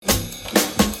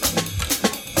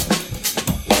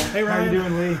Hey, How Ryan. you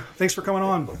doing, Lee? Thanks for coming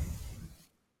on.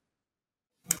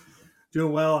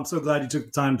 Doing well. I'm so glad you took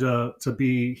the time to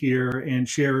be here and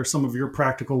share some of your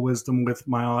practical wisdom with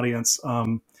my audience. I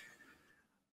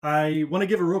want to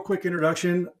give a real quick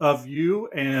introduction of you,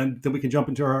 and then we can jump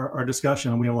into our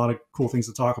discussion. We have a lot of cool things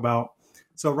to talk about.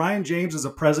 So, Ryan James is a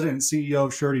president and CEO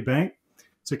of Surety Bank.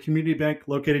 It's a community bank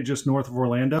located just north of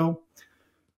Orlando.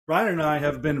 Ryan and I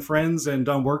have been friends and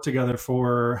done work together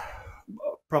for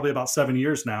probably about 7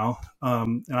 years now.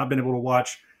 And I've been able to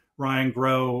watch Ryan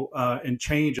grow and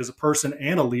change as a person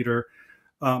and a leader.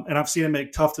 And I've seen him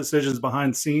make tough decisions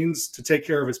behind the scenes to take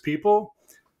care of his people,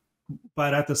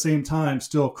 but at the same time,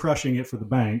 still crushing it for the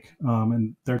bank.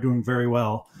 And they're doing very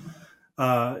well.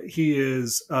 He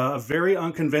is a very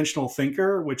unconventional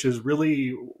thinker, which is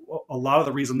really a lot of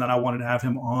the reason that I wanted to have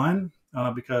him on,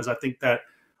 because I think that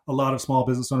a lot of small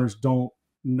business owners don't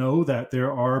know that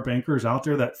there are bankers out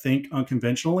there that think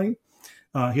unconventionally.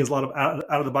 He has a lot of out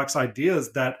of the box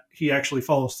ideas that he actually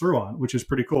follows through on, which is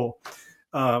pretty cool.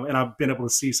 And I've been able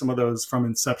to see some of those from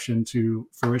inception to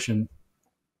fruition.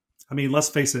 I mean, let's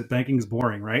face it, banking is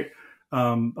boring, right?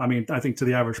 I think to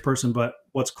the average person, but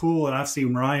what's cool that I've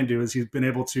seen Ryan do is he's been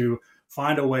able to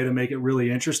find a way to make it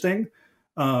really interesting.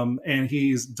 And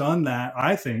he's done that,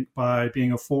 I think, by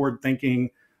being a forward thinking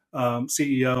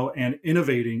CEO and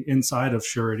innovating inside of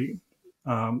Surety.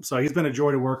 So he's been a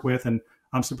joy to work with, and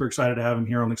I'm super excited to have him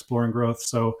here on Exploring Growth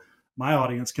so my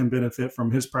audience can benefit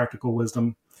from his practical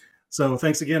wisdom. So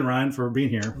thanks again, Ryan, for being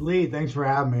here. Lee, thanks for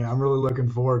having me. I'm really looking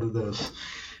forward to this.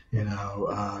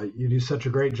 You do such a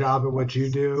great job at what you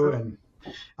do, and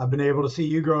I've been able to see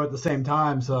you grow at the same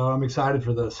time, so I'm excited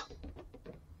for this.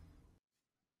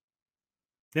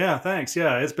 Yeah, thanks.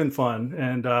 Yeah, it's been fun.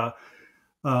 And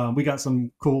we got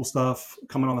some cool stuff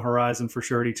coming on the horizon for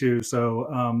Surety too.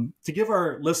 So to give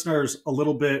our listeners a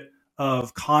little bit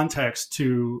of context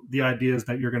to the ideas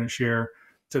that you're going to share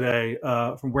today,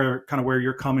 from where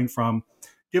you're coming from,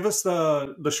 give us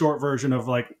the short version of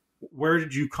like, where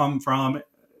did you come from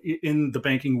in the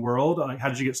banking world? How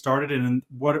did you get started, and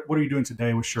what are you doing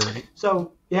today with Surety?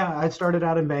 So yeah, I started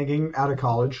out in banking out of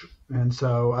college. And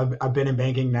so I've been in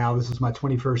banking now. This is my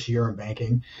 21st year in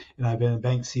banking, and I've been a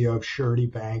bank CEO of Surety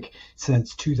Bank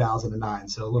since 2009.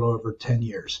 So a little over 10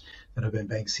 years that I've been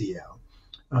bank CEO.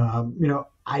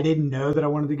 I didn't know that I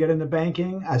wanted to get into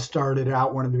banking. I started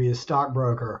out wanting to be a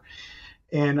stockbroker,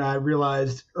 and I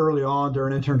realized early on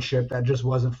during internship that just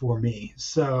wasn't for me.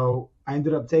 So I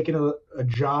ended up taking a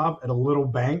job at a little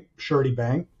bank, Surety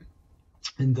Bank,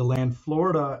 in DeLand,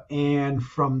 Florida. And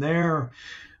from there,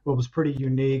 what was pretty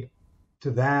unique to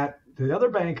the other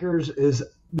bankers is,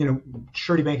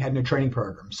 Surety Bank had no training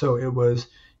program. So it was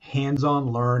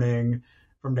hands-on learning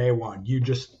from day one. You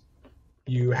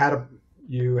had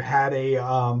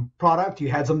a product, you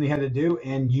had something you had to do,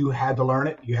 and you had to learn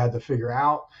it. You had to figure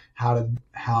out how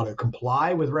to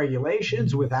comply with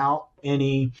regulations without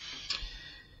anybody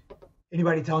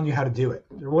telling you how to do it.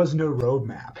 There was no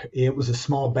roadmap. It was a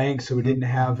small bank, so it didn't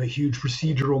have a huge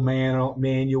procedural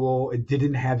manual. It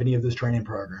didn't have any of those training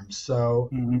programs. So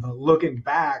looking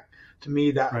back, to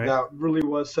me, that really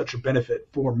was such a benefit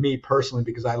for me personally,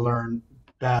 because I learned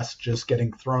best just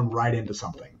getting thrown right into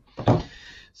something.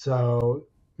 So,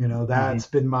 that's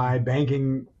been my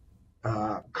banking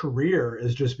career,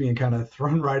 is just being kind of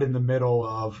thrown right in the middle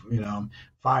of,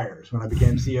 fires. When I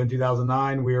became CEO in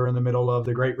 2009, we were in the middle of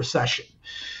the Great Recession.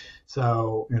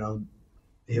 So,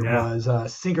 it was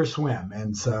sink or swim.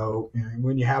 And so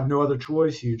when you have no other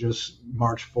choice, you just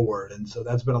march forward. And so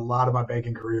that's been a lot of my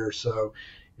banking career. So,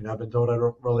 I've been told I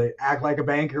don't really act like a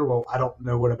banker. Well, I don't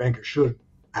know what a banker should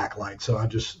act like. So I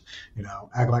just,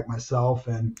 act like myself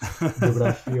and do what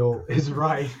I feel is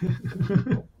right.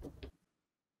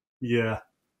 Yeah.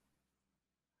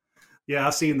 Yeah,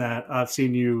 I've seen that. I've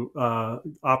seen you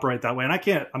operate that way. And I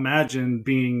can't imagine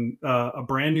being a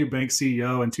brand new bank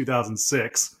CEO in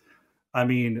 2006. I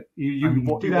mean, you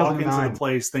walk into the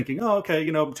place thinking, oh, okay,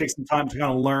 take some time to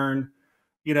kind of learn,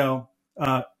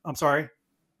 I'm sorry.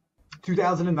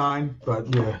 2009,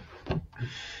 but yeah.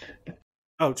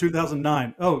 Oh,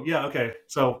 2009. Oh, yeah. Okay.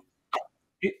 So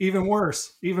even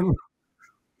worse, even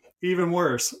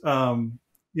worse.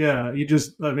 Yeah,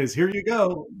 here you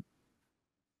go.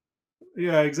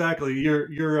 Yeah, exactly. You're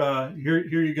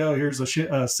here you go. Here's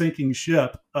a sinking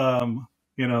ship.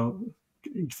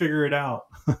 Figure it out.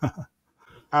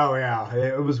 Oh yeah,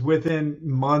 it was within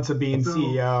months of being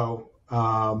CEO.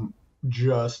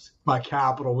 Just my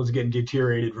capital was getting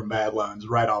deteriorated from bad loans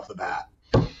right off the bat.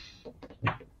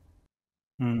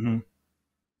 Mm-hmm.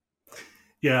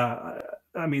 Yeah,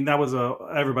 I mean, that was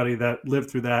everybody that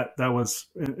lived through that was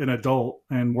an adult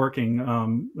and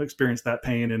working, experienced that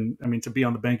pain. And I mean, to be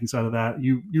on the banking side of that,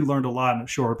 you learned a lot in a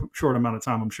short amount of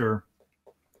time, I'm sure.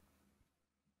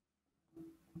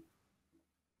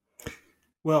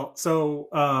 Well, so,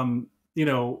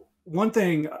 one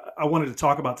thing I wanted to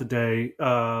talk about today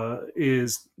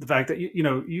is the fact that,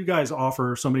 you guys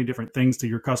offer so many different things to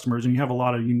your customers, and you have a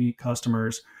lot of unique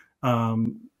customers,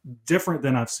 different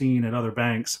than I've seen at other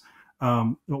banks.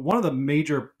 But one of the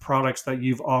major products that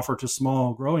you've offered to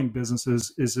small growing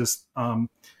businesses is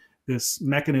this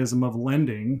mechanism of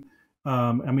lending.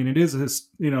 I mean, it is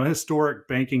a historic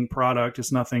banking product.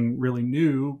 It's nothing really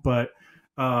new, but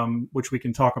which we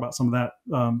can talk about some of that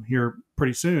here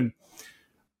pretty soon.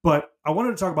 But I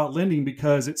wanted to talk about lending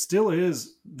because it still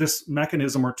is this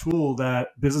mechanism or tool that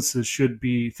businesses should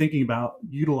be thinking about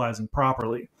utilizing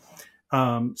properly.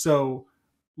 So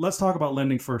let's talk about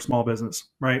lending for small business,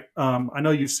 right? I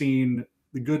know you've seen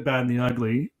the good, bad, and the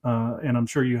ugly, and I'm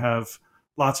sure you have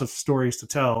lots of stories to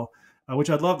tell,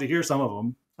 which I'd love to hear some of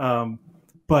them.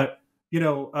 But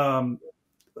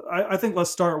I think let's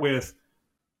start with,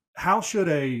 how should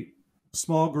a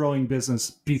small growing business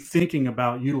be thinking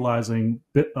about utilizing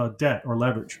debt or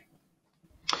leverage?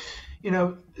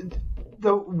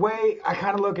 The way I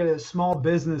kind of look at it as small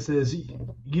business is,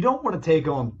 you don't want to take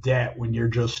on debt when you're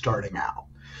just starting out.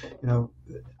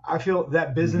 I feel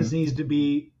that business needs to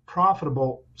be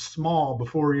profitable small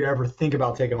before you ever think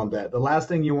about taking on debt. The last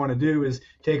thing you want to do is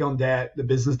take on debt, the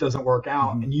business doesn't work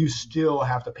out, and you still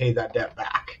have to pay that debt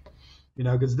back.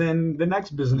 Because then the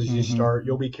next business you start,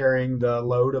 you'll be carrying the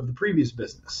load of the previous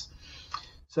business.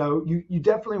 So you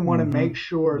definitely want to make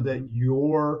sure that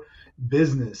your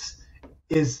business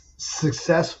is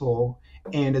successful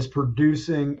and is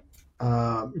producing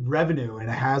revenue and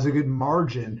it has a good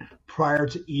margin prior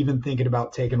to even thinking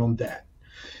about taking on debt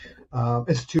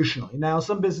institutionally. Now,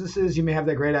 some businesses, you may have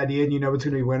that great idea and it's going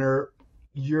to be winter.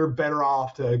 You're better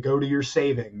off to go to your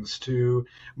savings, to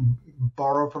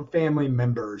borrow from family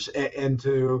members, and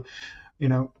to,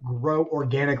 grow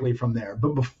organically from there.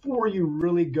 But before you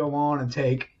really go on and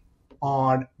take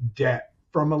on debt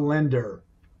from a lender,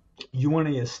 you want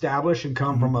to establish and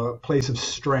come from a place of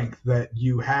strength that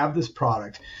you have this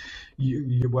product.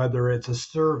 Whether it's a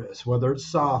service, whether it's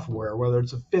software, whether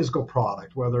it's a physical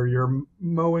product, whether you're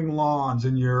mowing lawns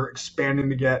and you're expanding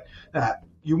to get that.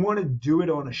 You want to do it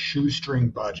on a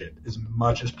shoestring budget as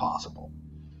much as possible.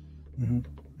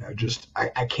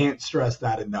 I can't stress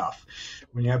that enough.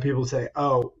 When you have people say,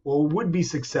 "Oh, well, it would be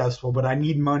successful, but I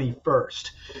need money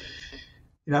first."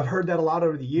 I've heard that a lot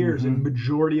over the years, and the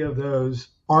majority of those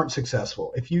aren't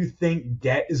successful. If you think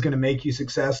debt is going to make you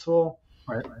successful,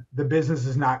 right, the business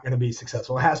is not going to be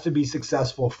successful. It has to be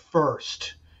successful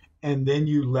first, and then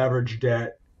you leverage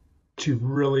debt to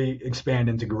really expand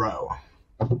and to grow.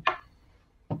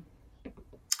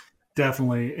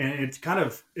 Definitely, and it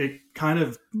kind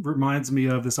of reminds me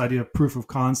of this idea of proof of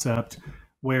concept,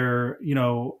 where you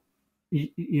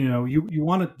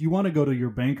want to go to your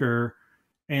banker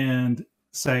and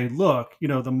say, look,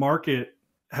 the market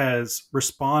has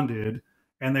responded,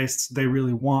 and they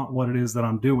really want what it is that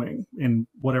I'm doing in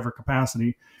whatever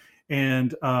capacity,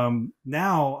 and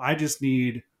now I just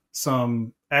need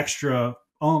some extra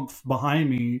oomph behind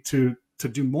me to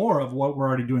do more of what we're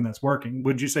already doing that's working.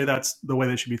 Would you say that's the way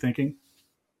they should be thinking?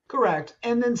 Correct.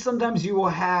 And then sometimes you will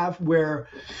have where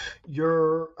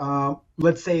you're,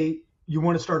 let's say you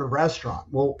want to start a restaurant.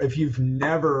 Well, if you've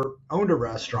never owned a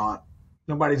restaurant,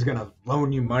 nobody's going to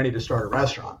loan you money to start a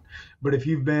restaurant. But if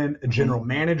you've been a general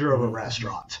manager of a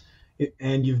restaurant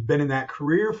and you've been in that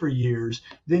career for years,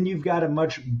 then you've got a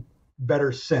much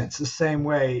better sense. The same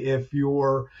way if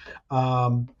you're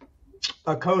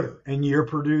a coder and you're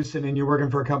producing and you're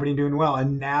working for a company doing well,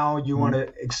 and now you want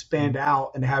to expand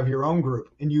out and have your own group,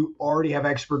 and you already have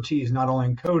expertise not only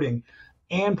in coding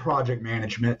and project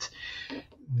management,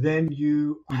 then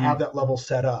you have that level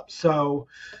set up. So,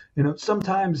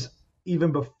 sometimes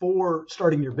even before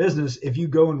starting your business, if you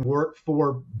go and work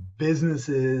for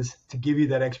businesses to give you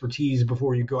that expertise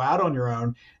before you go out on your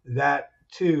own, that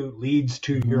too leads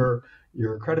to your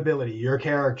credibility, your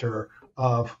character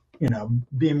of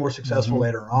being more successful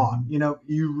later on.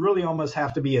 You really almost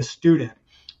have to be a student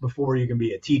before you can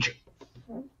be a teacher.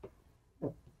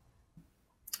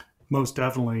 Most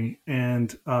definitely.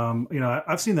 And,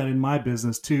 I've seen that in my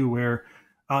business too, where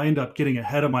I'll end up getting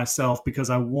ahead of myself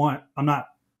because I'm not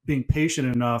being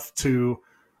patient enough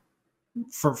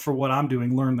for what I'm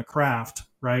doing, learn the craft.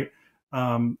 Right.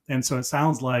 And so it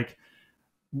sounds like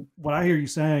what I hear you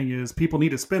saying is people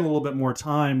need to spend a little bit more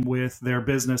time with their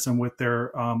business and with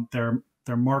their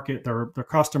market, their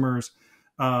customers,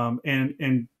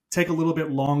 and take a little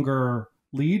bit longer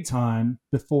lead time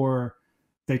before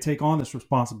they take on this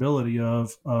responsibility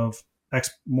of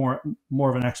more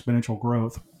of an exponential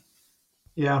growth.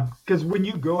 Yeah, because when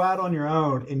you go out on your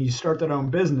own and you start that own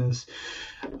business,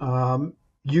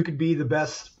 you could be the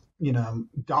best,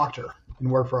 doctor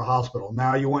and work for a hospital.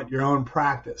 Now you want your own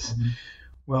practice. Mm-hmm.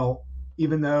 Well,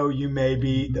 even though you may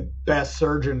be the best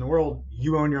surgeon in the world,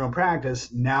 you own your own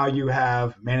practice. Now you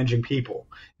have managing people.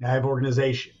 Now you have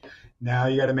organization. Now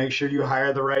you got to make sure you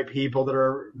hire the right people that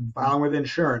are filing with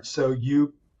insurance. So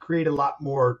you create a lot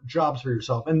more jobs for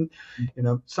yourself. And,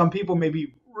 some people may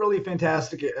be really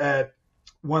fantastic at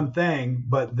one thing,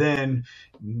 but then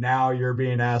now you're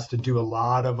being asked to do a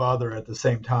lot of other at the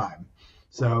same time.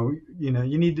 So, you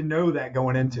need to know that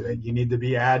going into it. You need to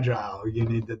be agile. You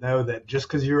need to know that just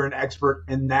because you're an expert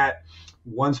in that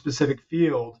one specific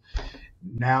field,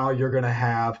 now you're going to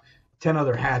have 10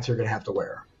 other hats you're going to have to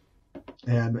wear.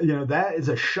 And, that is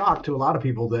a shock to a lot of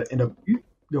people that end up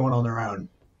going on their own.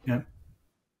 Yeah.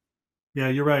 Yeah,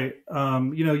 you're right.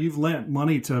 You've lent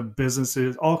money to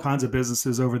businesses, all kinds of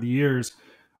businesses over the years.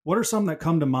 What are some that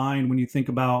come to mind when you think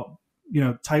about,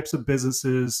 types of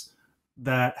businesses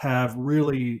that have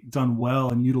really done well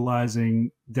in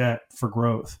utilizing debt for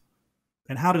growth?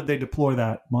 And how did they deploy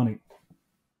that money?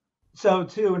 So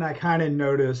too, and I kind of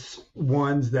notice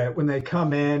ones that when they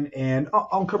come in, and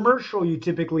on commercial, you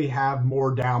typically have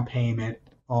more down payment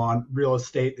on real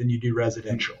estate than you do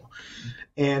residential.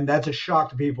 And that's a shock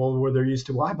to people where they're used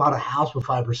to, well, I bought a house with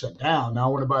 5% down. Now I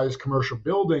want to buy this commercial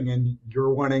building and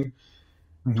you're wanting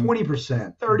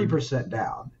 20%, 30%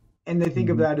 down. And they think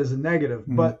of that as a negative.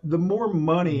 But the more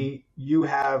money you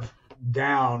have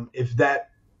down, if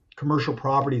that commercial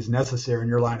property is necessary in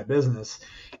your line of business,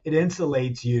 it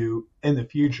insulates you in the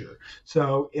future.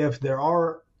 So if there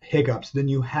are hiccups, then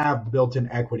you have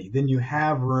built-in equity. Then you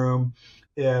have room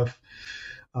if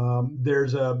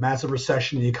there's a massive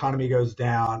recession, the economy goes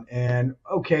down, and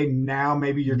okay, now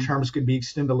maybe your terms could be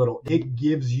extended a little. It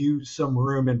gives you some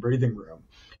room and breathing room.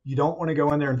 You don't want to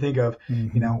go in there and think of,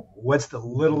 what's the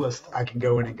littlest I can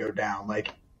go in and go down?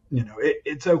 Like,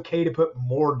 it's okay to put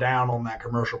more down on that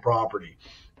commercial property.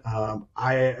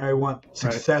 I want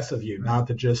success of you, not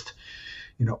to just,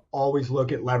 always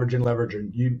look at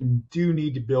leveraging. You do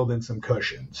need to build in some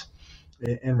cushions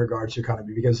in regards to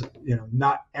economy because,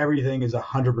 not everything is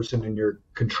 100% in your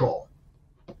control.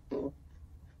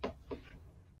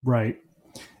 Right.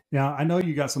 Yeah, I know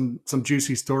you got some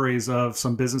juicy stories of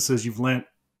some businesses you've lent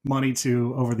money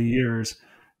to over the years.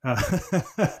 And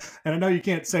I know you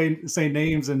can't say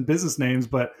names and business names,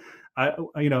 but I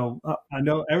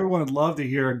know everyone would love to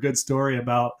hear a good story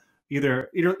about either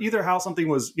how something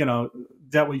was,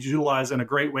 that was utilized in a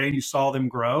great way and you saw them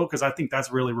grow, because I think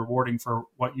that's really rewarding for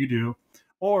what you do,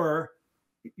 or,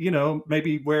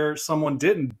 maybe where someone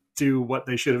didn't do what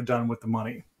they should have done with the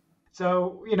money.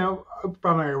 So,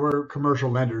 primarily we're commercial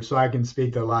lenders, so I can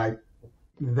speak to like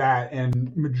that,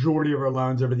 and majority of our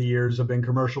loans over the years have been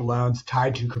commercial loans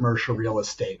tied to commercial real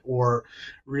estate or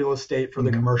real estate for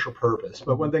the commercial purpose.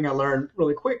 But one thing I learned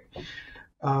really quick,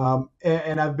 and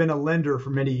I've been a lender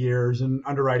for many years and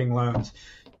underwriting loans.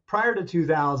 Prior to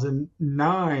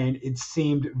 2009, it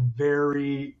seemed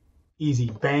very easy.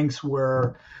 Banks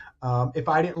were, if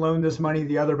I didn't loan this money,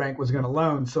 the other bank was going to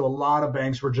loan. So a lot of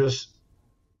banks were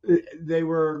they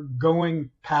were going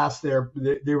past they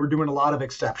were doing a lot of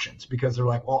exceptions because they're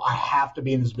like, well, I have to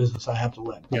be in this business. I have to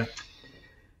lend.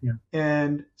 Yeah.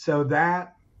 And so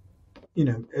that,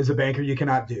 as a banker, you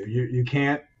cannot do. You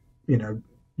can't,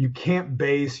 you can't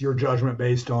base your judgment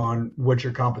based on what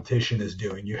your competition is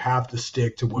doing. You have to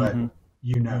stick to what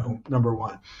number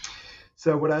one.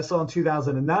 So what I saw in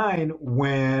 2009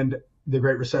 when the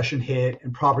Great Recession hit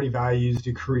and property values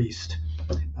decreased,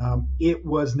 it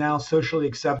was now socially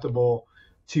acceptable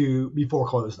to be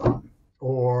foreclosed on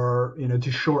or,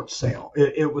 to short sale.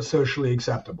 It was socially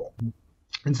acceptable.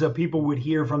 And so people would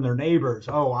hear from their neighbors,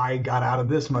 oh, I got out of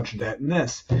this much debt and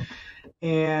this.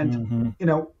 And,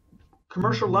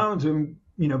 commercial loans, and,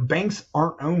 banks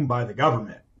aren't owned by the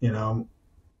government,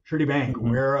 Surety Bank,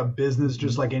 we're a business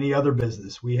just like any other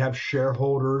business. We have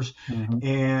shareholders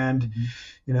and,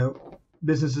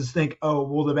 businesses think, oh,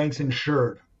 well, the bank's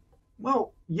insured.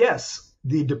 Well, yes,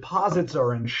 the deposits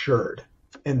are insured,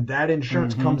 and that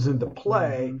insurance comes into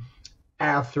play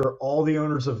after all the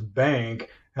owners of bank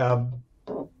have,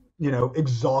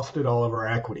 exhausted all of our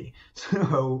equity.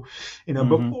 So,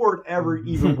 before it ever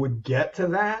even would get to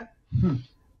that,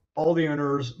 all the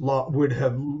owners would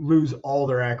have lose all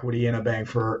their equity in a bank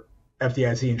for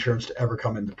FDIC insurance to ever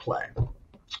come into play.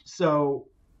 So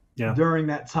during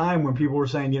that time when people were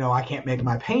saying, I can't make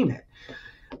my payment,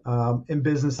 in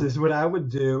businesses, what I would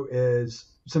do is,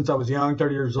 since I was young,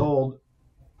 30 years old,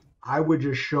 I would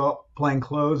just show up plain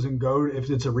clothes and go, if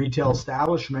it's a retail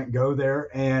establishment, go there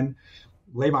and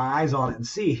lay my eyes on it and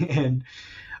see. And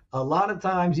a lot of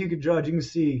times you can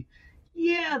see,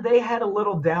 yeah, they had a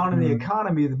little down in the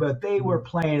economy, but they were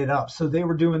playing it up. So they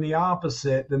were doing the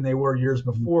opposite than they were years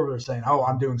before. They're saying, oh,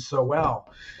 I'm doing so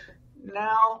well.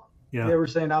 Now they were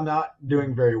saying, I'm not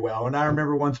doing very well. And I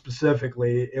remember one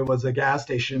specifically, it was a gas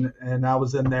station, and I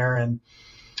was in there, and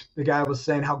the guy was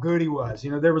saying how good he was.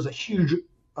 There was a huge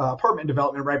apartment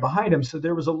development right behind him. So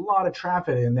there was a lot of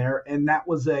traffic in there, and that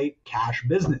was a cash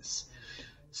business.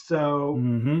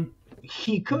 So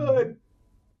he could,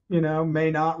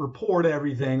 may not report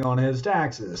everything on his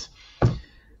taxes.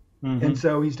 And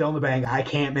so he's telling the bank, I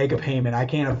can't make a payment. I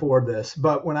can't afford this.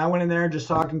 But when I went in there just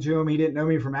talking to him, he didn't know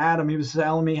me from Adam. He was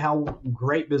telling me how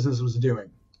great business was doing.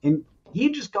 And he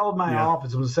just called my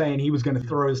office and was saying he was going to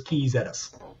throw his keys at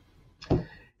us.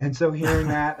 And so hearing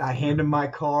that, I handed him my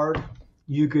card.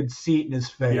 You could see it in his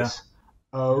face. Yeah.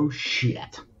 Oh,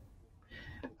 shit.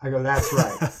 I go, that's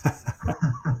right.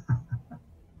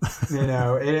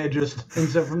 And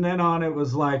so from then on, it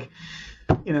was like,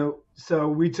 so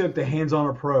we took the hands-on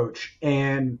approach,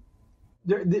 and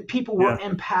the people were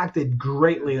impacted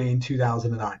greatly in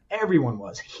 2009. Everyone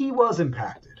was. He was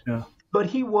impacted, but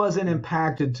he wasn't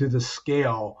impacted to the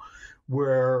scale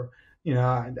where,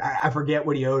 I forget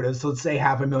what he owed us. Let's say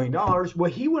 $500,000.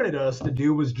 What he wanted us to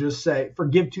do was just say,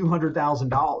 forgive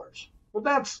 $200,000. Well,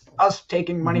 that's us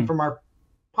taking money from our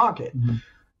pocket.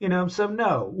 So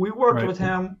no, we worked with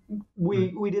him.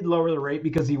 We did lower the rate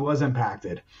because he was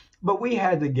impacted, but we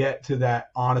had to get to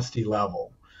that honesty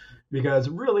level, because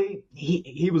really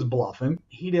he was bluffing.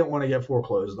 He didn't want to get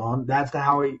foreclosed on. That's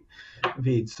how he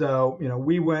feeds. So,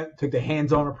 we took the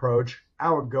hands-on approach.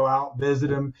 I would go out, visit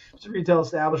him. It's a retail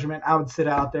establishment. I would sit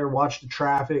out there, watch the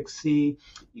traffic, see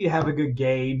you have a good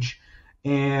gauge,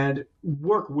 and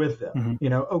work with them.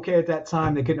 Okay, at that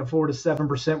time they couldn't afford a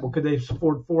 7%. Well, could they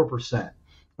afford 4%?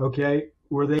 Okay,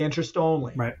 were they interest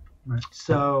only? Right.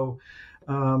 So,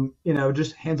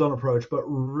 just hands-on approach. But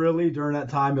really, during that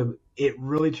time, it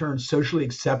really turned socially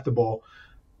acceptable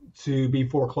to be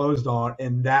foreclosed on,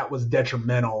 and that was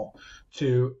detrimental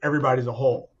to everybody as a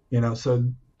whole.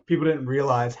 So people didn't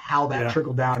realize how that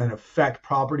trickled down and affect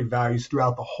property values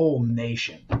throughout the whole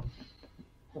nation.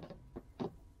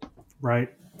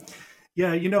 Right.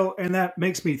 Yeah, and that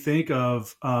makes me think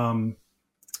of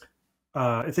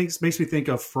it makes me think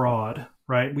of fraud,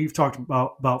 right? We've talked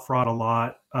about fraud a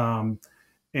lot.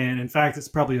 And in fact, it's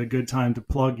probably a good time to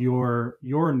plug your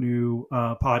new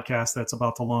podcast that's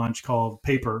about to launch called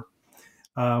Paper,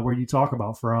 where you talk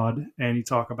about fraud and you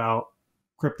talk about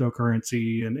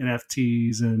cryptocurrency and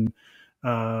NFTs and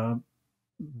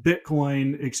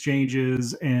Bitcoin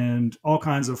exchanges and all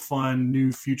kinds of fun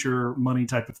new future money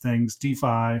type of things,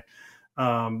 DeFi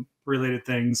related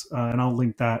things, and I'll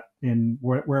link that in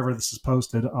wherever this is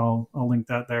posted. I'll link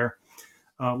that there.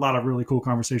 A lot of really cool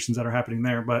conversations that are happening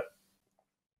there. But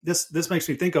this makes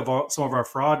me think of some of our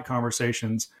fraud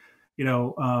conversations,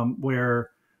 where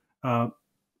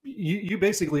you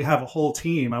basically have a whole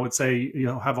team. I would say,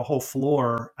 have a whole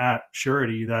floor at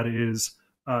Surety that is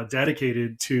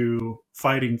dedicated to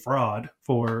fighting fraud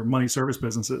for money service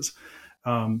businesses.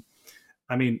 I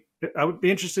would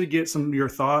be interested to get some of your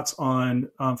thoughts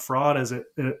on fraud as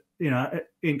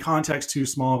in context to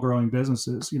small growing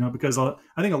businesses, because I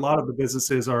think a lot of the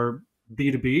businesses are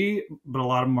B2B, but a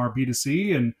lot of them are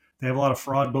B2C, and they have a lot of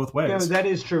fraud both ways. That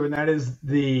is true. And that is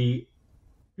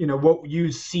what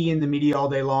you see in the media all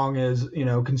day long is,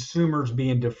 consumers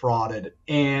being defrauded.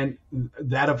 And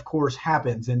that, of course,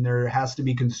 happens. And there has to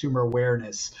be consumer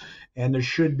awareness. And there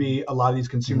should be a lot of these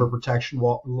consumer protection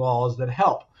laws that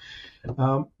help.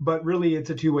 But really, it's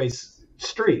a two-way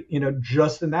street,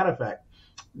 just in that effect.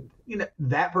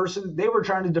 That person, they were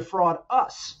trying to defraud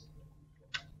us.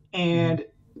 And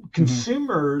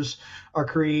consumers are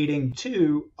creating,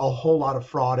 too, a whole lot of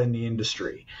fraud in the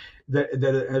industry that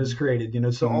is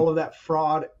created. So all of that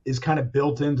fraud is kind of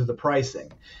built into the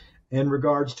pricing. In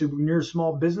regards to when you're a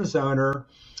small business owner,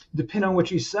 depending on what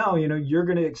you sell, you're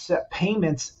going to accept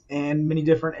payments in many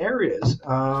different areas.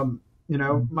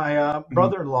 My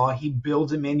brother-in-law, he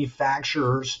builds and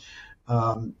manufactures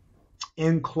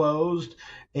enclosed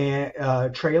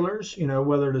trailers,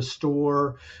 whether to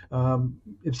store,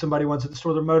 if somebody wants to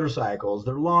store their motorcycles,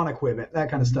 their lawn equipment, that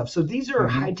kind of stuff. So these are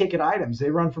high-ticket items. They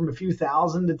run from a few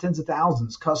thousand to tens of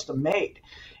thousands, custom made.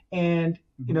 And,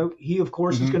 he, of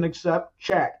course, is going to accept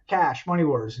check, cash, money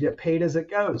orders, get paid as it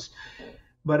goes.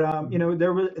 But,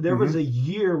 there was a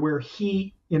year where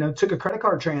he took a credit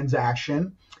card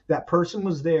transaction. That person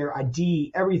was there,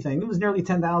 ID, everything. It was nearly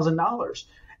 $10,000.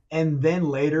 And then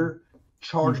later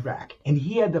charged back. And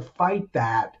he had to fight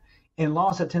that and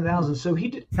lost that 10,000. So he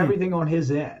did everything on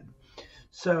his end.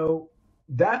 So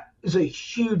that is a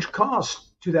huge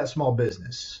cost to that small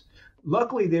business.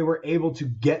 Luckily, they were able to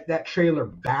get that trailer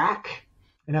back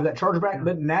and have that chargeback.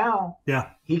 But now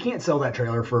he can't sell that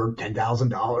trailer for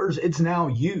 $10,000. It's now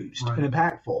used and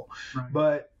impactful. Right.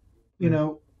 But,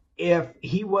 if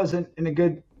he wasn't in a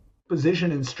good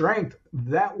position and strength,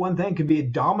 that one thing could be a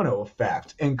domino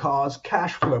effect and cause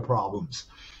cash flow problems.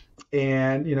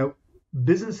 And,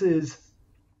 businesses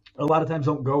a lot of times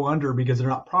don't go under because they're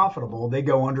not profitable. They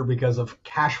go under because of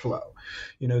cash flow.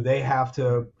 They have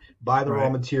to buy the raw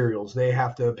materials. They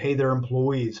have to pay their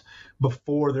employees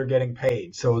before they're getting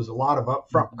paid. So there's a lot of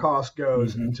upfront cost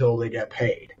goes until they get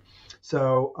paid.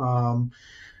 So,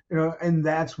 and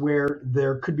that's where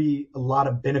there could be a lot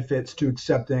of benefits to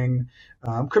accepting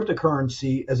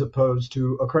cryptocurrency as opposed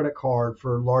to a credit card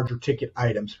for larger ticket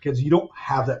items, because you don't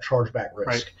have that chargeback risk.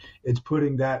 Right. It's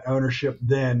putting that ownership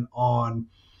then on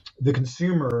the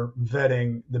consumer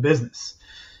vetting the business.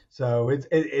 So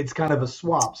it's kind of a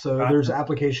swap. So there's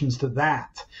applications to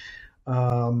that.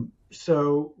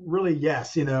 So really,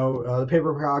 yes, the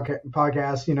Paper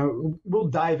podcast, we'll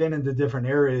dive into different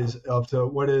areas to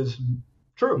what is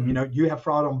true. You have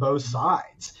fraud on both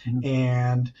sides,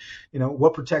 and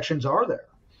what protections are there?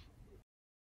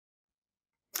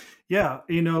 Yeah,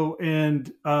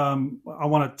 and I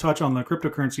want to touch on the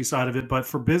cryptocurrency side of it, but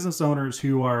for business owners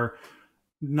who are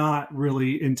not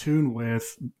really in tune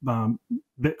with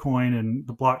Bitcoin and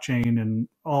the blockchain and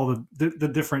all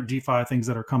the different DeFi things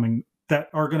that are coming that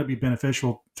are going to be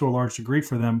beneficial to a large degree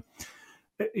for them,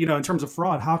 in terms of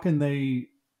fraud, how can they,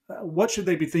 what should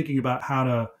they be thinking about how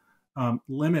to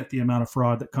limit the amount of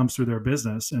fraud that comes through their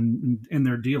business and in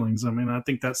their dealings? I mean, I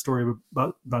think that story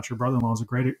about your brother-in-law is a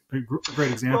great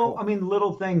example. Well,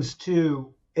 little things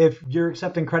too. If you're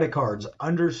accepting credit cards,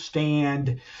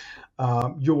 understand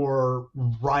your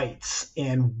rights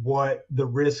and what the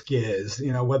risk is,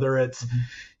 whether it's,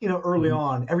 early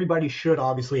on, everybody should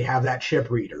obviously have that chip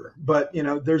reader, but,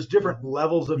 there's different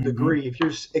levels of degree. If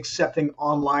you're accepting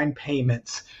online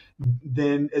payments,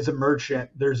 then as a merchant,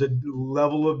 there's a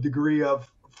level of degree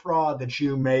of fraud that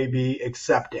you may be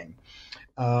accepting.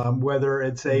 Whether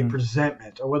it's a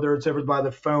presentment or whether it's over by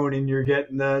the phone and you're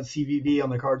getting the CVV on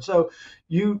the card. So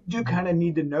you do kind of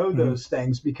need to know those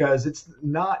things, because it's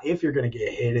not if you're going to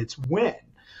get hit, it's when.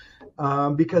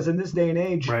 Because in this day and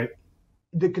age,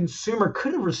 the consumer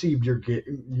could have received your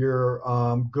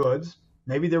goods.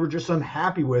 Maybe they were just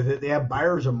unhappy with it. They have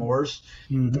buyer's remorse,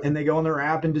 and they go on their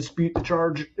app and dispute the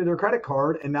charge of their credit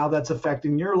card, and now that's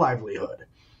affecting your livelihood.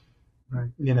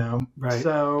 Right.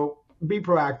 So be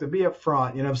proactive, be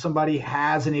upfront. If somebody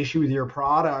has an issue with your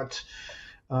product,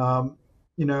 know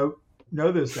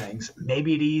those things.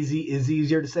 Maybe it is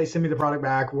easier to say, send me the product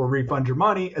back, we'll refund your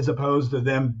money, as opposed to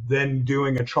them then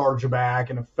doing a chargeback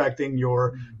and affecting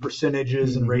your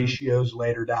percentages and ratios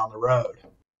later down the road.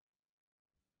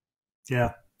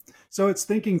 Yeah. So it's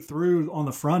thinking through on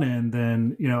the front end,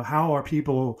 then, how are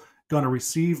people going to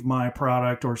receive my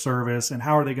product or service, and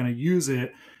how are they going to use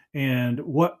it? And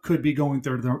what could be going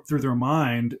through their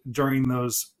mind during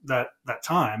that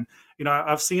time?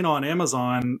 I've seen on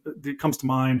Amazon, it comes to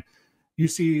mind, you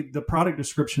see the product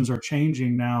descriptions are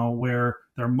changing now, where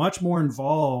they're much more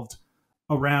involved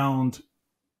around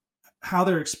how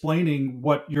they're explaining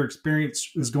what your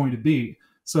experience is going to be,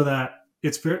 so that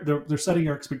it's fair. They're setting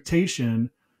your expectation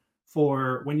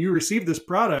for when you receive this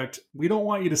product. We don't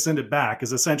want you to send it back,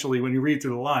 is essentially, when you read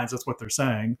through the lines, that's what they're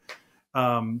saying.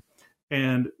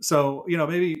 And so,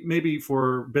 maybe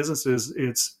for businesses,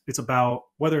 it's about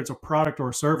whether it's a product or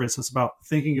a service, it's about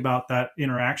thinking about that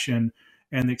interaction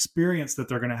and the experience that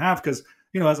they're going to have. Because,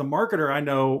 as a marketer, I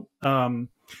know,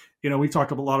 we've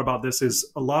talked a lot about this, is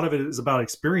a lot of it is about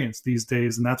experience these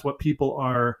days. And that's what people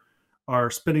are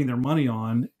spending their money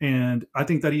on. And I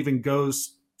think that even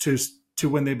goes to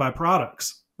when they buy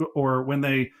products or when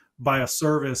they buy a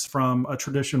service from a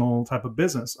traditional type of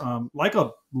business, like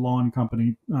a lawn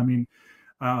company. I mean,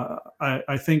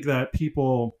 I think that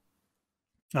people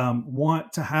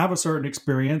want to have a certain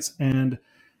experience, and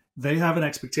they have an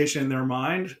expectation in their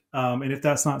mind. And if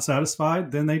that's not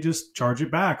satisfied, then they just charge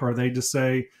it back, or they just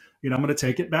say, I'm going to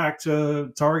take it back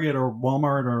to Target or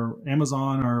Walmart or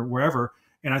Amazon or wherever.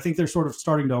 And I think they're sort of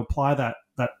starting to apply that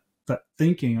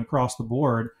thinking across the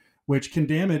board, which can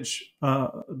damage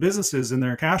businesses in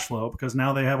their cash flow, because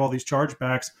now they have all these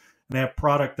chargebacks and they have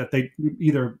product that they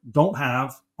either don't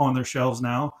have on their shelves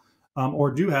now,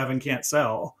 or do have and can't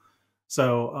sell.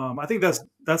 So I think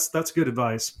that's good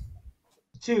advice.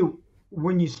 Two,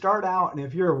 when you start out and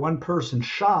if you're a one person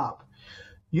shop,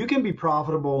 you can be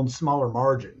profitable in smaller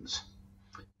margins.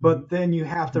 But then you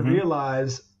have to Mm-hmm.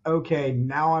 realize, okay,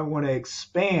 now I want to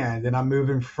expand and I'm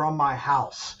moving from my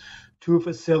house to a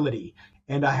facility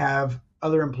and I have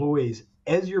other employees.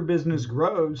 As your business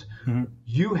grows, Mm-hmm.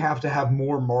 you have to have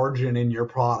more margin in your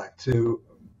product to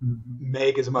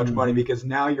make as much money, Mm-hmm. because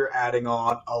now you're adding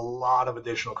on a lot of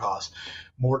additional costs,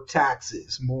 more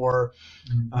taxes, more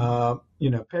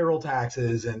payroll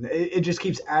taxes, and it just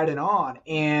keeps adding on.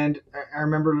 And I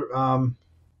remember I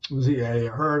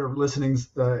heard listening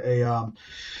a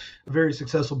very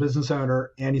successful business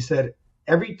owner, and he said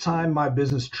every time my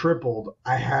business tripled,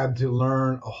 I had to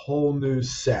learn a whole new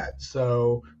set.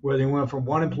 So whether he went from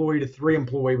one employee to three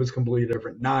employee was completely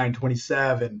different, 9,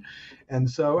 27. And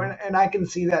so, and I can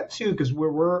see that too, because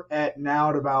where we're at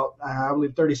now at about, I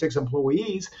believe, 36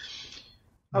 employees.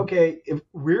 Okay, if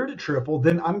we're to triple,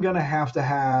 then I'm going to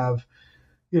have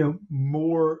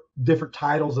more different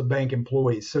titles of bank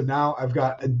employees. So now I've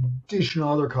got additional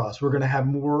other costs. We're going to have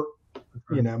more,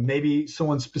 maybe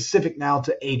someone specific now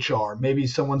to HR, maybe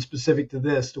someone specific to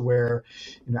this, to where,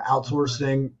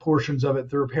 outsourcing portions of it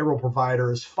through a payroll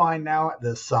provider is fine now at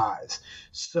this size.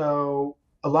 So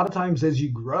a lot of times as you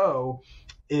grow,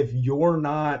 if you're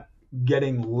not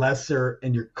getting lesser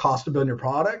in your cost of building your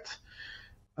product,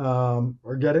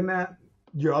 or getting that,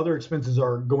 your other expenses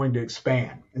are going to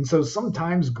expand. And so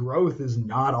sometimes growth is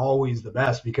not always the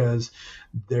best because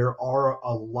there are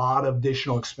a lot of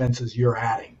additional expenses you're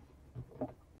adding.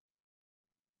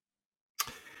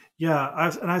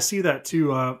 Yeah, and I see that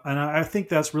too, and I think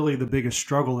that's really the biggest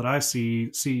struggle that I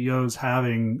see CEOs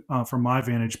having from my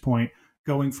vantage point,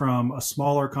 going from a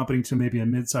smaller company to maybe a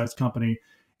mid-sized company,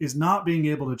 is not being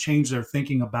able to change their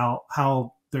thinking about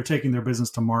how they're taking their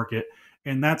business to market,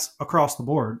 and that's across the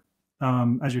board.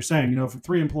 As you're saying, from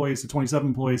 3 employees to 27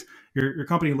 employees, your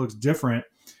company looks different.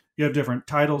 You have different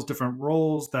titles, different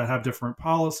roles that have different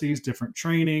policies, different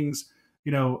trainings.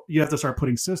 You have to start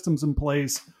putting systems in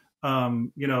place.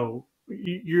 Your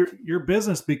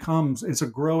business becomes, it's a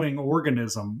growing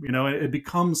organism. It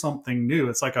becomes something new.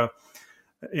 It's like an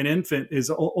infant is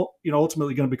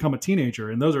ultimately going to become a teenager,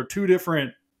 and those are two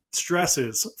different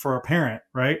stresses for a parent,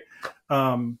 right?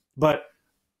 But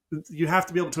you have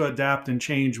to be able to adapt and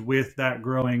change with that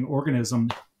growing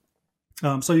organism,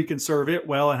 so you can serve it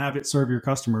well and have it serve your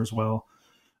customers well.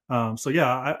 So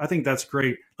yeah, I think that's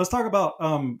great. Let's talk about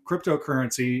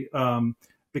cryptocurrency,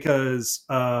 because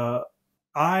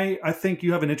I think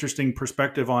you have an interesting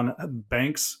perspective on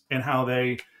banks and how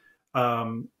they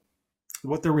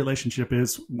what their relationship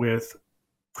is with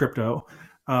crypto.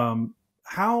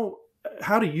 How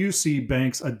do you see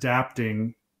banks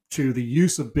adapting to the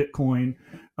use of Bitcoin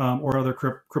or other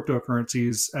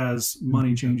cryptocurrencies as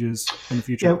money changes in the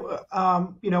future?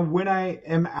 Yeah, when I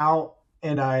am out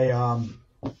and I'm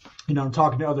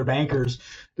talking to other bankers,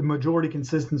 the majority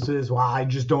consistency is, well, I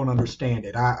just don't understand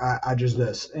it. I just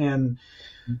this. And,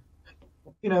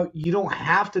 you don't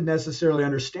have to necessarily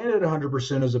understand it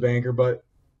 100% as a banker, but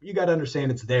you got to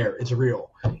understand it's there. It's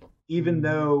real. Even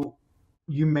though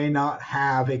you may not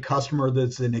have a customer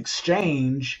that's an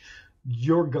exchange,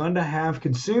 you're going to have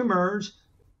consumers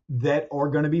that are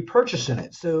going to be purchasing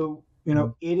it. So,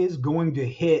 it is going to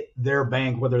hit their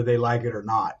bank whether they like it or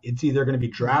not. It's either going to be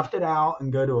drafted out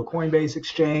and go to a Coinbase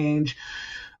exchange.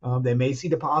 They may see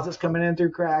deposits coming in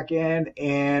through Kraken,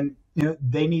 and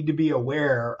they need to be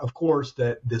aware, of course,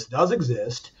 that this does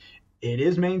exist. It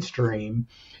is mainstream,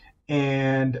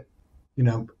 and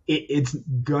it's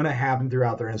going to happen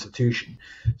throughout their institution.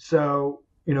 So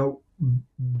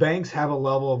banks have a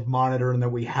level of monitoring that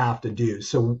we have to do.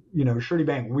 So Surety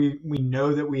Bank, we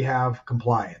know that we have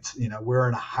compliance. We're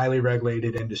in a highly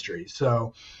regulated industry.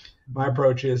 So my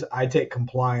approach is, I take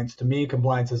compliance. To me,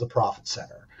 compliance is a profit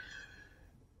center.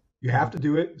 You have to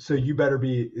do it, so you better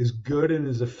be as good and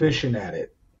as efficient at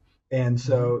it. And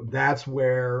so that's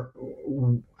where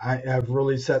I have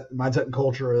really set mindset and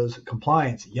culture as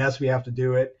compliance. Yes, we have to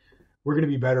do it. We're going to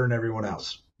be better than everyone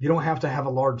else. You don't have to have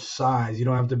a large size. You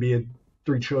don't have to be a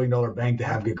 $3 trillion bank to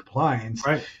have good compliance.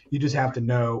 Right. You just have to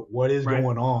know what is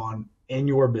going on in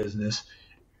your business,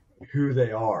 who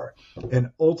they are,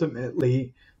 and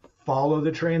ultimately follow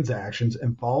the transactions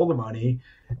and follow the money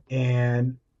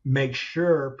and make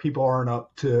sure people aren't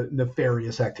up to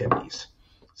nefarious activities.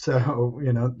 So,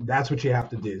 that's what you have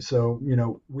to do. So,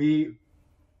 we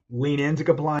lean into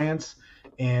compliance,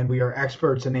 and we are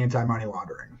experts in anti-money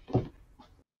laundering.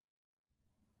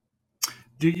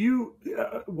 Do you?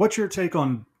 What's your take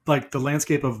on like the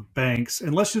landscape of banks,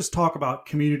 and let's just talk about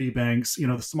community banks,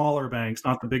 the smaller banks,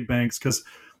 not the big banks, because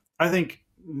I think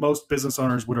most business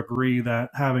owners would agree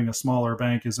that having a smaller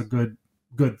bank is a good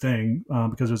thing,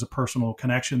 because there's a personal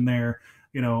connection there.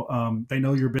 They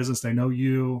know your business, they know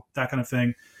you, that kind of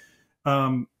thing.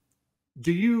 Um,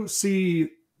 do you see,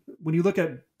 when you look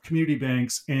at community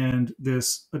banks and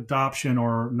this adoption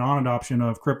or non-adoption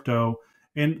of crypto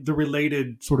and the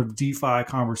related sort of DeFi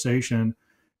conversation,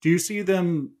 do you see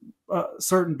them,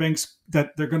 certain banks,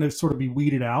 that they're going to sort of be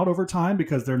weeded out over time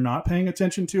because they're not paying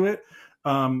attention to it?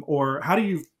 Or how do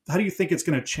you think it's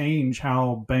going to change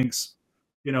how banks,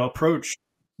 approach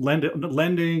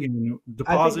lending and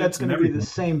I think that's deposits going and to be the everything?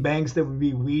 same banks that would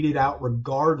be weeded out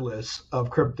regardless of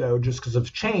crypto just because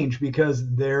of change, because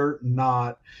they're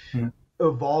not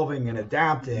evolving and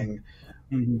adapting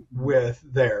Mm-hmm. with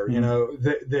their,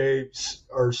 Mm-hmm. they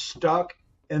are stuck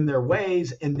in their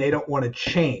ways and they don't want to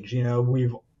change.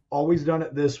 We've always done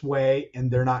it this way and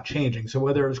they're not changing. So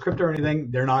whether it's crypto or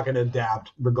anything, they're not going to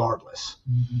adapt regardless.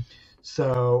 Mm-hmm.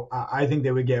 So I think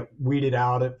they would get weeded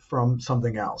out from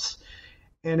something else.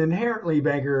 And inherently,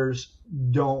 bankers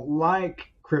don't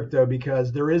like crypto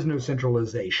because there is no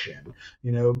centralization.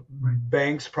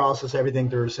 Banks process everything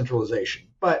through centralization.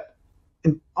 But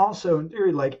also, in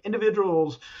theory, like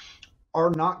individuals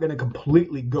are not going to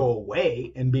completely go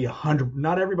away and be 100.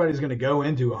 Not everybody's going to go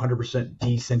into 100%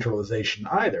 decentralization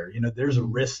either. There's a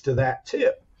risk to that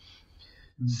too.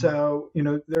 Mm-hmm. So,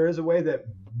 there is a way that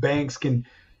banks can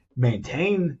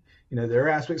maintain, their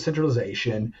aspect of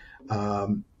centralization,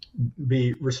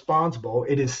 be responsible.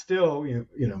 It is still,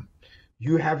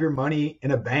 you have your money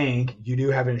in a bank, you do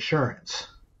have insurance.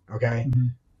 Okay. Mm-hmm.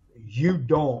 You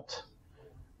don't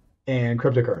in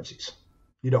cryptocurrencies.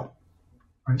 You don't.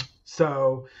 Right.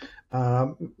 So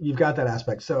you've got that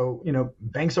aspect. So,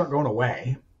 banks aren't going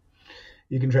away.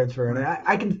 You can transfer. And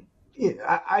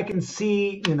I can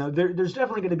see, there's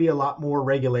definitely going to be a lot more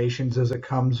regulations as it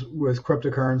comes with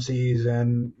cryptocurrencies,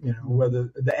 and,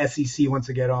 whether the SEC wants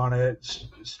to get on it,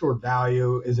 stored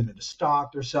value, isn't it a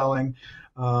stock they're selling?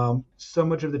 So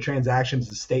much of the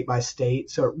transactions is state by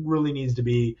state. So it really needs to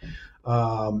be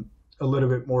a little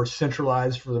bit more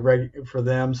centralized for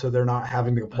them, so they're not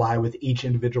having to comply with each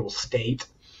individual state.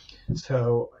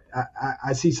 So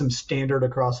I see some standard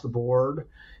across the board.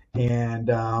 And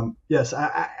yes,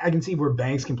 I can see where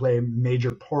banks can play a major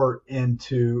part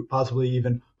into possibly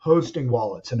even hosting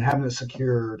wallets and having it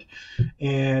secured.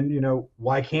 And,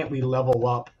 why can't we level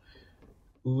up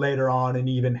later on and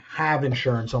even have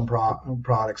insurance on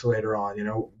products later on?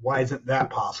 Why isn't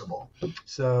that possible?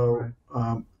 So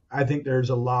I think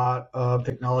there's a lot of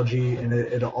technology and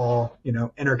it all,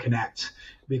 interconnects,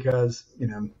 because,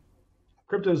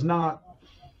 crypto's not,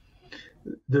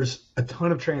 there's a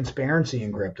ton of transparency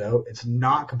in crypto. It's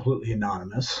not completely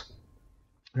anonymous.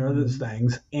 There are those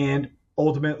things. And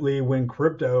ultimately, when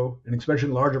crypto, and especially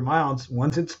in larger amounts,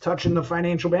 once it's touching the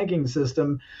financial banking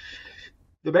system,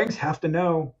 the banks have to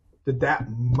know that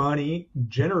money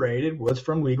generated was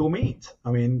from legal means.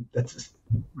 I mean,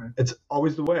 it's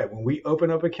always the way. When we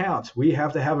open up accounts, we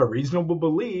have to have a reasonable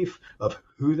belief of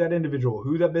who that individual,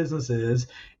 who that business is,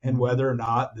 and whether or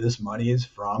not this money is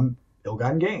from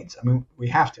ill-gotten gains. I mean, we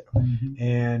have to. Mm-hmm.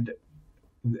 And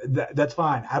that's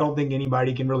fine. I don't think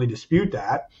anybody can really dispute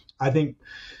that. I think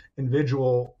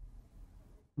individual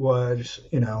was,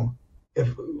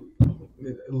 if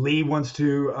Lee wants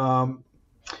to,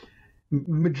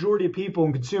 majority of people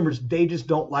and consumers, they just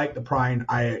don't like the prying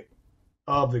eye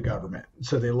of the government.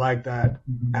 So they like that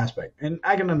aspect. And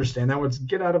I can understand that. Let's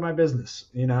get out of my business.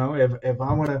 If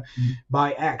I want to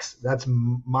buy X, that's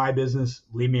my business.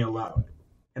 Leave me alone.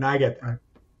 And I get that,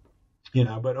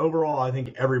 but overall, I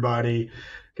think everybody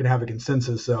can have a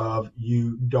consensus of,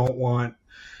 you don't want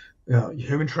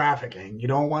human trafficking. You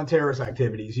don't want terrorist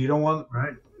activities. You don't want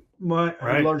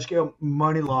large scale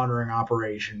money laundering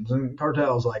operations and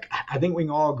cartels. Like, I think we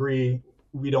can all agree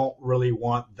we don't really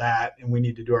want that, and we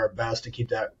need to do our best to keep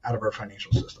that out of our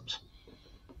financial systems.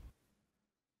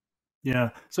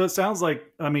 Yeah. So it sounds like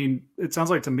to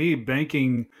me,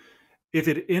 banking, if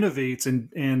it innovates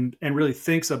and really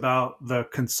thinks about the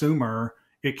consumer,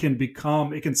 it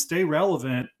can stay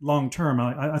relevant long term.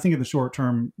 I think in the short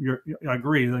term, I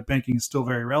agree, like banking is still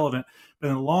very relevant, but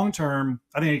in the long term,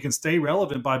 I think it can stay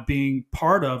relevant by being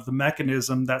part of the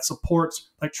mechanism that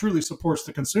truly supports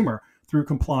the consumer through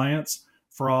compliance,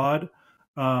 fraud,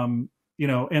 and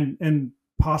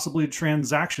possibly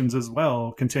transactions as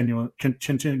well,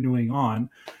 continuing on.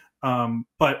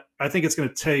 But I think it's going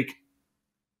to take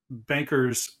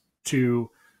bankers to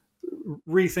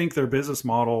rethink their business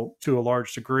model to a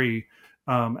large degree,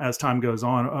 as time goes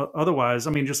on. Otherwise,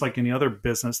 I mean, just like any other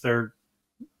business, they're,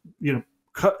 you know,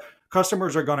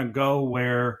 customers are going to go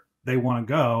where they want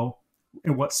to go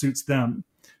and what suits them.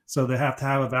 So they have to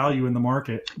have a value in the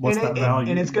market. What's that value?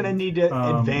 And it's going to need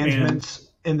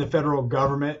advancements in the federal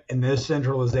government and this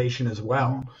centralization as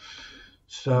well.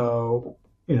 So,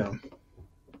 they've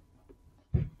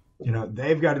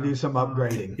got to do some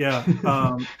upgrading. Yeah.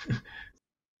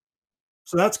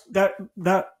 So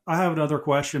that I have another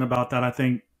question about that. I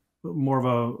think more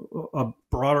of a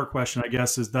broader question, I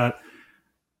guess, is that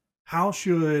how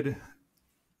should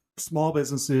small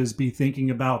businesses be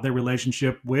thinking about their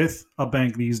relationship with a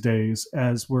bank these days,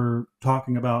 as we're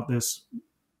talking about this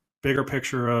bigger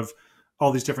picture of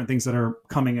all these different things that are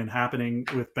coming and happening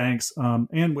with banks,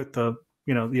 and with the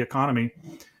economy.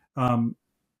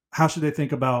 How should they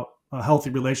think about a healthy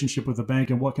relationship with a bank,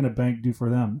 and what can a bank do for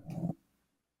them?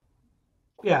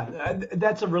 Yeah,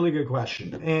 that's a really good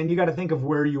question. And you got to think of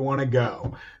where you want to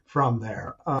go from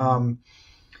there.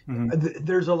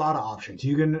 There's a lot of options.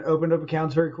 You can open up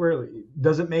accounts very quickly.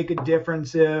 Does it make a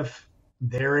difference if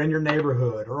they're in your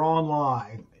neighborhood or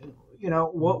online?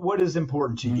 What is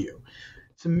important to you?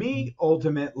 To me,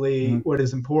 ultimately, what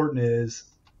is important is,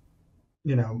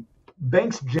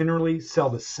 banks generally sell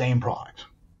the same product.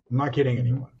 I'm not kidding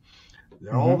anyone.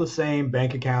 They're all the same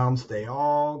bank accounts. They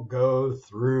all go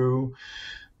through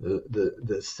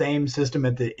the same system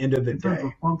at the end of the day. In terms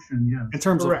of function, yes. In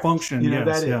terms of function,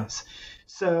 yes. That is.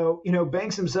 So,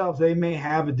 banks themselves, they may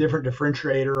have a different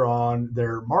differentiator on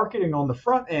their marketing on the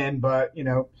front end, but,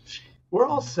 we're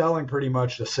all selling pretty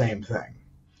much the same thing.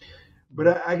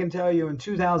 But I can tell you in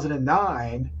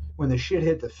 2009, when the shit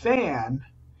hit the fan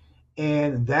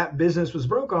and that business was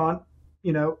broke on,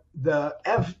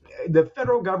 the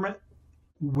federal government,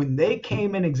 when they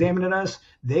came and examined us,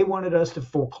 they wanted us to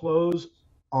foreclose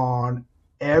on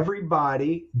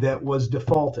everybody that was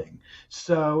defaulting.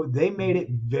 So they made it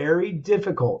very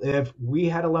difficult. If we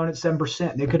had a loan at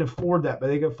 7%, they could afford that, but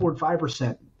they could afford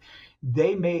 5%.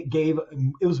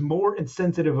 It was more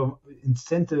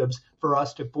incentives for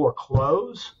us to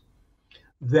foreclose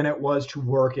than it was to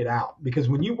work it out. Because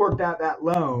when you worked out that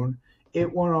loan,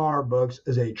 it went on our books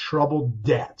as a troubled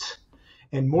debt.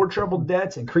 And more troubled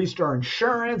debts increased our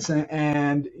insurance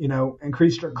and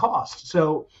increased our costs.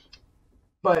 So,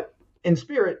 but in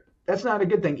spirit, that's not a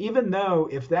good thing. Even though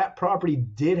if that property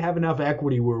did have enough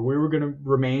equity where we were going to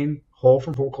remain whole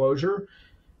from foreclosure,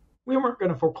 we weren't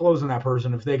going to foreclose on that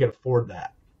person if they could afford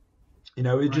that.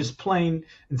 It's just plain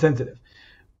insensitive.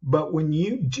 But when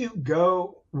you do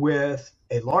go with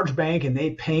a large bank and they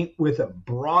paint with a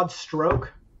broad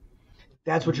stroke,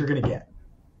 that's what you're going to get.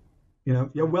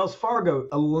 Wells Fargo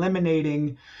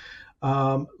eliminating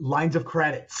lines of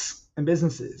credits and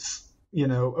businesses,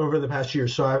 over the past year.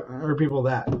 So I heard people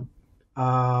that, in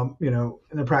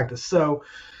their practice. So,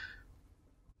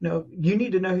 you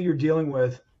need to know who you're dealing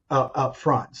with up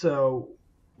front. So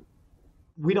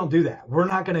we don't do that. We're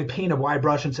not going to paint a wide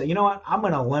brush and say, you know what, I'm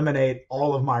going to eliminate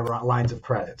all of my lines of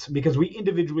credits, because we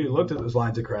individually looked at those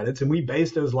lines of credits and we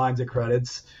based those lines of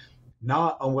credits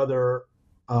not on whether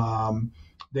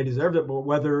they deserved it, but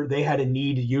whether they had a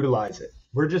need to utilize it.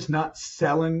 We're just not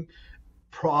selling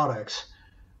products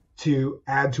to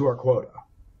add to our quota.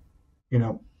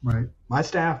 Right. My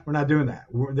staff, we're not doing that.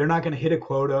 They're not going to hit a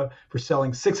quota for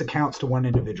selling 6 accounts to one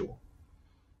individual.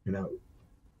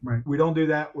 Right. We don't do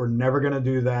that. We're never going to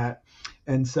do that.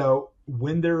 And so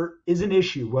when there is an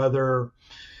issue, whether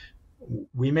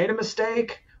we made a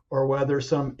mistake or whether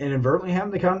some inadvertently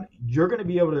happened to come, you're going to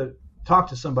be able to talk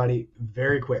to somebody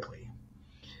very quickly.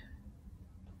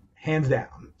 Hands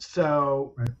down.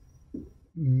 So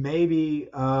maybe,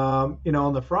 on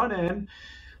the front end,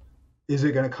 is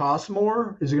it going to cost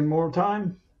more? Is it going to be more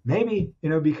time? Maybe,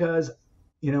 because,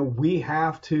 we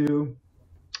have to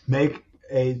make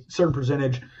a certain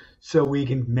percentage so we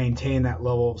can maintain that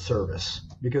level of service,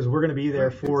 because we're going to be there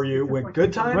for you with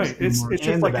good times. Right. It's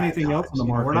just like anything else in the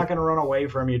market. We're not going to run away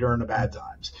from you during the bad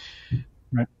times.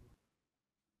 Right.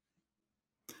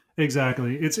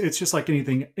 Exactly. It's just like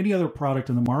any other product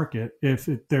in the market. If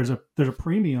there's a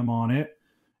premium on it,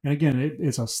 and again,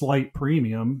 it's a slight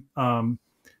premium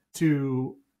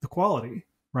to the quality,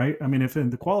 right? I mean, if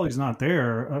the quality's not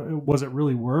there, was it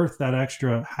really worth that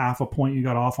extra half a point you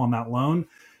got off on that loan?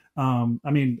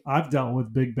 I mean, I've dealt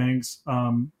with big banks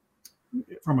from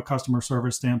a customer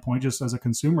service standpoint, just as a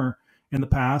consumer in the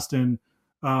past, and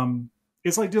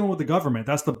it's like dealing with the government.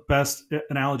 That's the best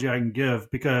analogy I can give,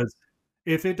 because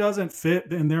if it doesn't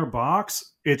fit in their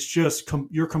box, it's just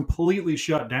you're completely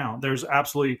shut down. There's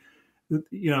absolutely,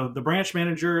 the branch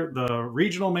manager, the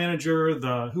regional manager,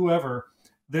 the whoever,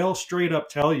 they'll straight up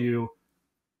tell you,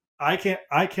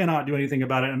 I cannot do anything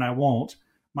about it, and I won't.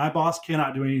 My boss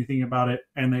cannot do anything about it,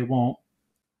 and they won't,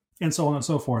 and so on and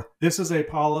so forth. This is a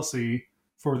policy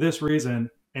for this reason,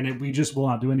 and we just will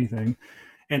not do anything.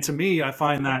 And to me, I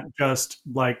find that just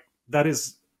like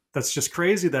that's just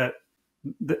crazy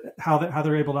how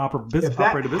they're able to operate a business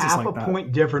like that. If that half a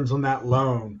point difference on that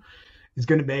loan is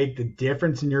going to make the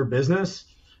difference in your business,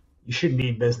 you shouldn't be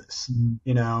in business,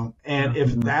 And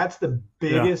if that's the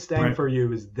biggest thing for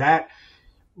you is that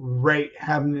rate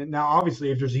having, now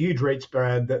obviously if there's a huge rate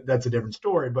spread, that's a different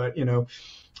story. But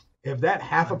if that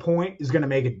half a point is going to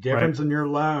make a difference in your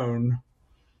loan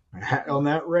on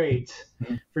that rate,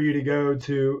 for you to go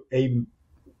to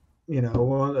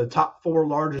one of the top 4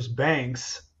 largest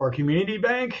banks or community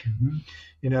bank,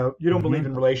 you don't believe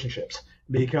in relationships,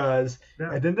 because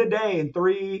at the end of the day,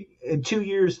 in 2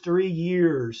 years, 3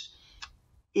 years,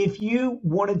 if you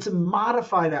wanted to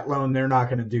modify that loan, they're not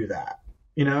going to do that,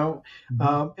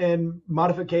 and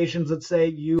modifications, let's say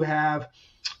you have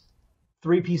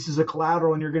 3 pieces of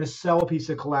collateral and you're going to sell a piece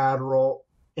of collateral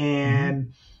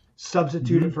and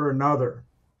substitute it for another.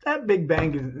 That big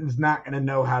bank is not going to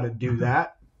know how to do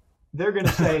that. They're going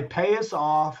to say, pay us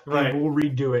off and we'll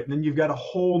redo it. And then you've got a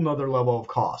whole nother level of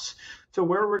costs. So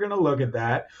where we're going to look at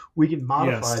that, we can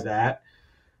modify that,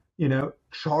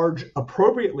 charge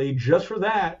appropriately just for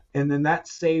that. And then that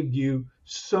saved you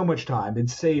so much time. It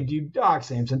saved you doc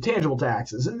stamps and tangible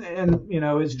taxes. And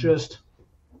it's just.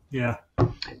 Yeah.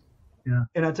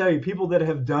 And I tell you, people that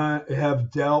have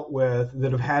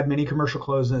had many commercial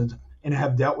closings and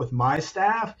have dealt with my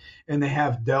staff, and they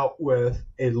have dealt with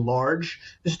a large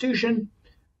institution,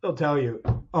 they'll tell you,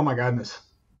 oh my goodness,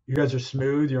 you guys are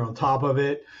smooth. You're on top of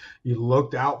it. You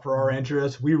looked out for our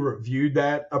interests. We reviewed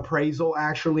that appraisal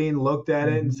actually and looked at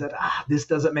it and said, this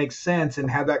doesn't make sense, and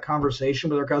had that conversation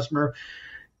with our customer.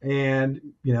 And,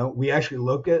 we actually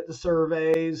look at the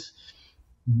surveys.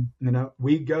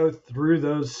 We go through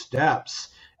those steps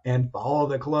and follow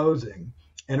the closing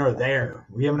and are there.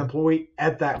 We have an employee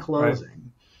at that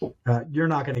closing. You're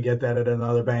not going to get that at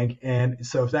another bank. And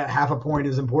so if that half a point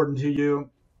is important to you,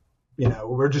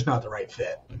 we're just not the right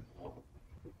fit.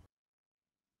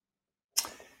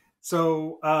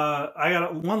 So I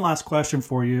got one last question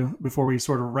for you before we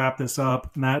sort of wrap this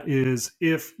up. And that is,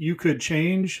 if you could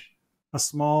change a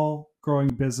small growing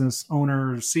business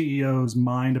owner, CEO's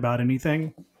mind about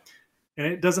anything, and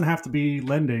it doesn't have to be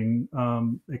lending,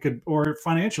 or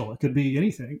financial. It could be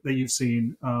anything that you've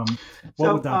seen.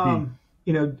 What would that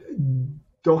be?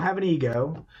 Don't have an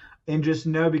ego, and just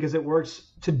know, because it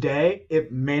works today,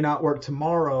 it may not work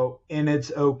tomorrow, and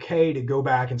it's okay to go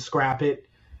back and scrap it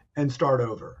and start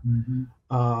over.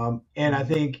 And I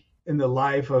think in the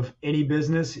life of any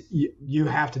business, you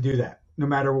have to do that, no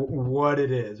matter what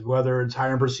it is, whether it's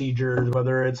hiring procedures,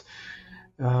 whether it's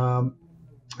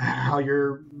how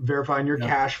you're verifying your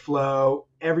cash flow,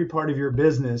 every part of your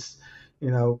business,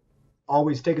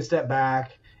 always take a step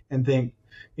back and think,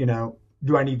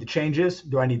 do I need to change this?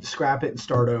 Do I need to scrap it and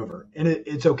start over? And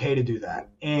it's okay to do that.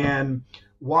 And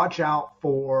watch out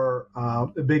for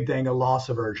the big thing, a loss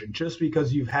aversion. Just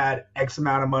because you've had X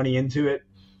amount of money into it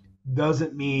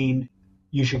doesn't mean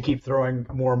you should keep throwing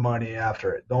more money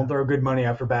after it. Don't throw good money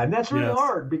after bad. And that's really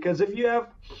hard, because if you have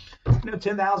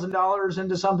 $10,000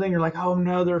 into something, you're like, oh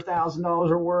no, there's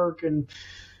 $1,000 of work. And,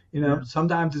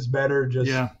 sometimes it's better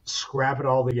just scrap it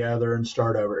all together and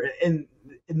start over. And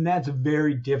that's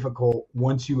very difficult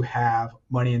once you have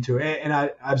money into it. And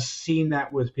I've seen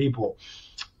that with people,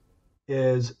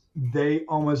 is they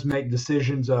almost make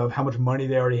decisions of how much money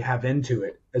they already have into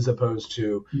it as opposed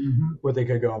to what they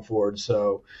could going forward.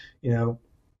 So,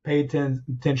 pay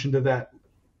attention to that.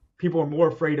 People are more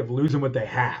afraid of losing what they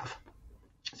have.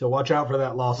 So watch out for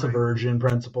that loss aversion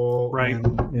principle. Right.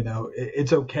 And,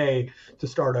 it's okay to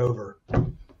start over.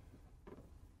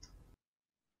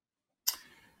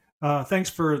 Thanks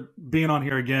for being on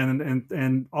here again,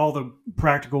 and all the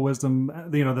practical wisdom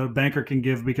the banker can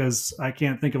give, because I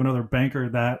can't think of another banker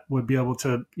that would be able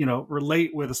to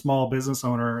relate with a small business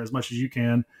owner as much as you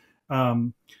can.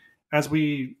 As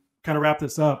we kind of wrap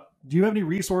this up, do you have any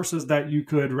resources that you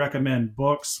could recommend?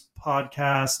 Books,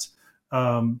 podcasts,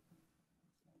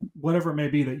 whatever it may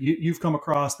be that you've come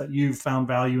across that you've found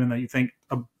value in, that you think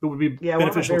it would be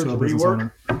beneficial to a business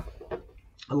owner?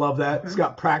 I love that. It's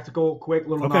got practical, quick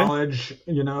little knowledge.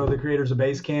 The creators of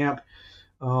Basecamp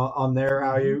on their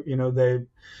how they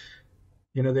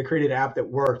created an app that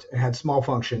worked and had small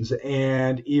functions.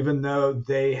 And even though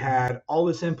they had all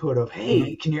this input of,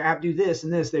 hey, can your app do this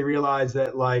and this, they realized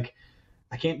that I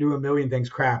can't do a million things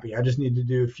crappy. I just need to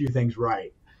do a few things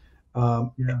right.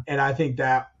 And I think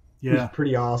that was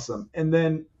pretty awesome. And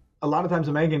then a lot of times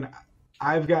in banking,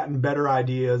 I've gotten better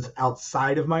ideas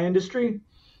outside of my industry.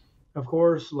 Of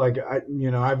course, like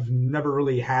I've never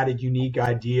really had a unique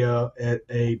idea at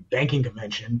a banking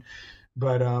convention,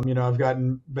 but I've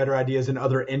gotten better ideas in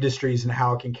other industries and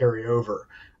how it can carry over.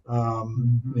 I've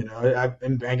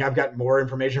got more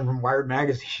information from Wired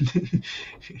Magazine,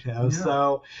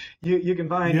 so you can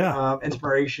find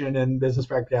inspiration in business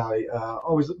practicality.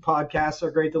 Always podcasts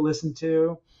are great to listen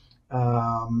to.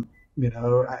 I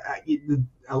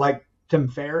like Tim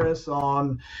Ferriss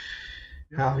on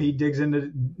how he digs into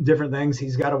different things.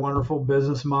 He's got a wonderful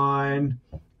business mind.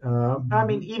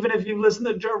 Even if you listen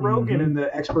to Joe Rogan and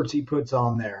the experts he puts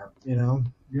on there, they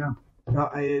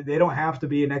don't have to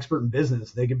be an expert in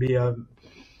business. They could be a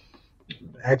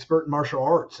expert in martial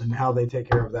arts and how they take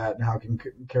care of that and how it can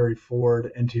carry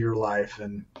forward into your life.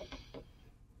 And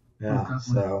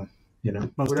whatever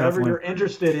definitely. You're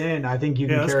interested in, I think you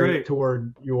can carry it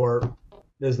toward your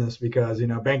business, because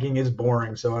banking is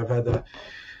boring. So I've had to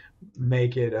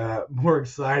make it more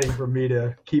exciting for me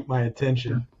to keep my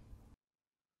attention.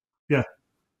 Yeah.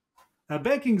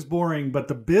 Banking's boring, but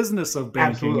the business of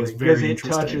banking is very interesting.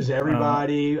 Because it touches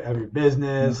everybody, every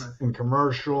business, and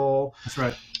commercial. That's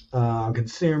right.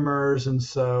 Consumers, and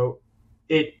so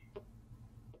it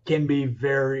can be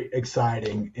very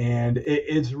exciting, and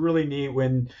it's really neat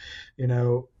when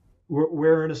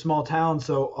we're in a small town,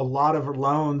 so a lot of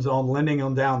loans on lending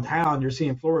on downtown you're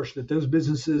seeing flourish, that those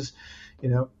businesses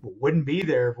wouldn't be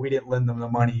there if we didn't lend them the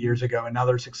money years ago, and now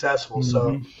they're successful.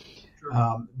 So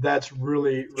that's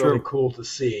really cool to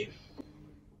see.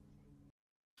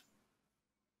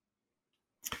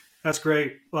 That's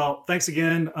great. Well, thanks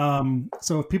again.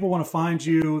 So if people want to find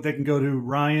you, they can go to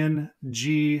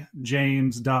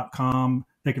ryangjames.com.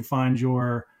 They can find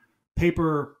the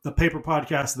paper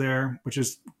podcast there, which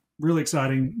is really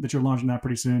exciting that you're launching that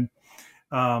pretty soon.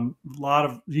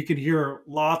 You can hear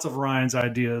lots of Ryan's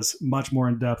ideas, much more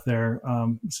in depth there.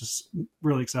 It's just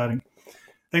really exciting.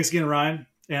 Thanks again, Ryan.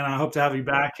 And I hope to have you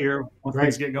back here when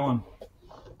things get going.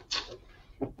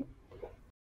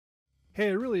 Hey,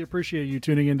 I really appreciate you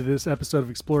tuning into this episode of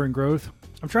Exploring Growth.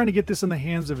 I'm trying to get this in the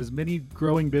hands of as many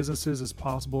growing businesses as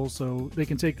possible so they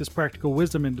can take this practical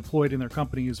wisdom and deploy it in their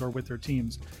companies or with their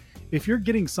teams. If you're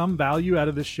getting some value out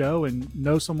of this show and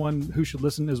know someone who should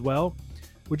listen as well,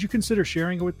 would you consider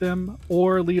sharing it with them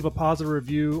or leave a positive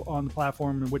review on the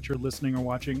platform in which you're listening or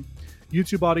watching?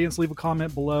 YouTube audience, leave a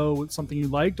comment below with something you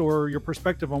liked or your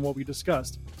perspective on what we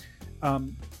discussed.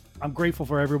 I'm grateful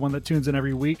for everyone that tunes in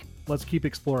every week. Let's keep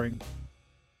exploring.